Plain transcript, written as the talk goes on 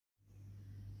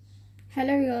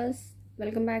Hello viewers,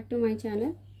 welcome back to my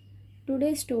channel.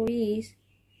 Today's story is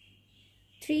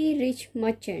Three Rich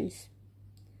Merchants.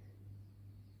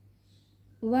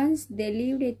 Once there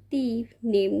lived a thief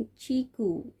named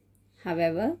Chiku.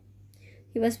 However,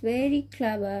 he was very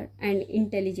clever and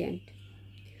intelligent.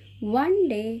 One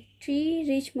day, three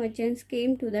rich merchants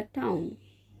came to the town.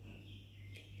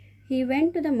 He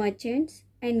went to the merchants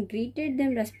and greeted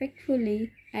them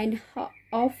respectfully and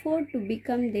offered to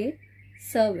become their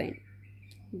servant.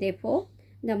 Therefore,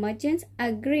 the merchants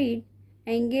agreed,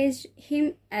 engaged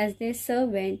him as their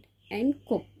servant and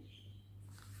cook.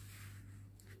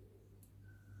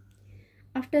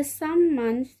 After some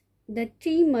months, the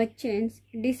three merchants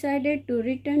decided to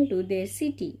return to their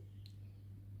city.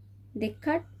 They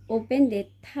cut open their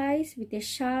thighs with a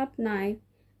sharp knife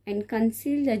and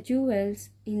concealed the jewels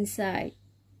inside.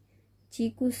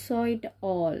 Chiku saw it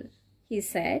all. He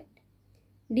said,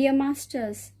 "Dear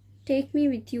masters, take me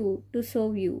with you to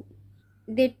serve you."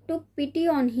 They took pity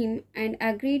on him and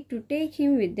agreed to take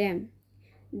him with them.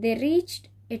 They reached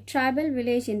a tribal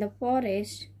village in the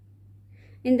forest.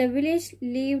 In the village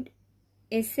lived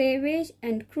a savage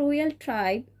and cruel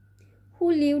tribe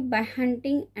who lived by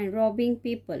hunting and robbing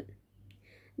people.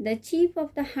 The chief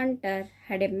of the hunter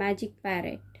had a magic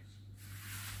parrot.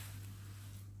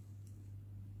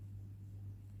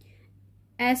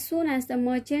 As soon as the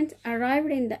merchants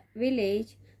arrived in the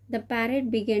village, the parrot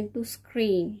began to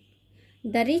scream.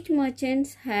 "The rich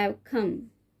merchants have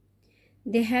come.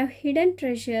 They have hidden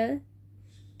treasure.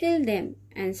 Kill them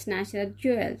and snatch the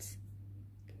jewels."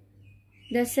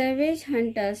 The savage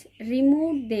hunters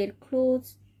removed their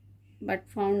clothes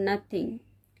but found nothing.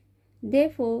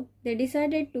 Therefore, they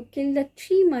decided to kill the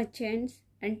three merchants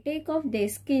and take off their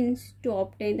skins to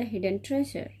obtain the hidden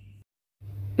treasure.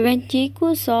 When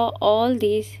Chiku saw all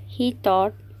this, he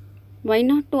thought, "Why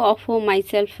not to offer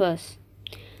myself first?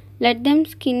 Let them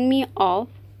skin me off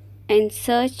and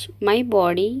search my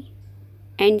body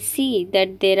and see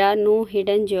that there are no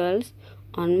hidden jewels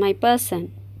on my person.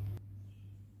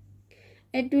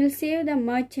 It will save the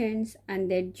merchants and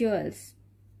their jewels."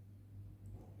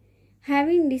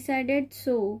 Having decided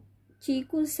so,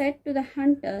 Chiku said to the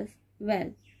hunters,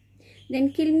 "Well,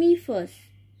 then kill me first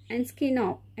and skin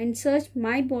off and search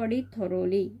my body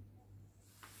thoroughly."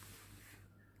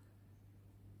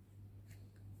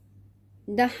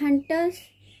 The hunters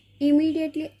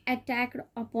immediately attacked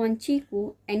upon Chiku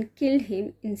and killed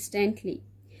him instantly.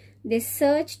 They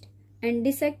searched and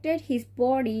dissected his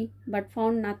body but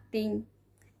found nothing,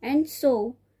 and so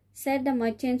set the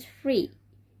merchants free.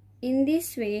 In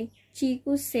this way,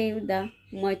 Chiku saved the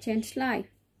merchant's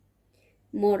life.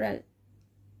 Moral: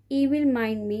 evil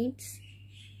mind meets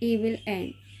evil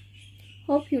end.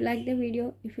 Hope you like the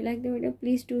video. If you like the video,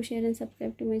 please do share and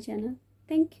subscribe to my channel.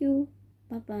 Thank you.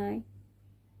 Bye bye.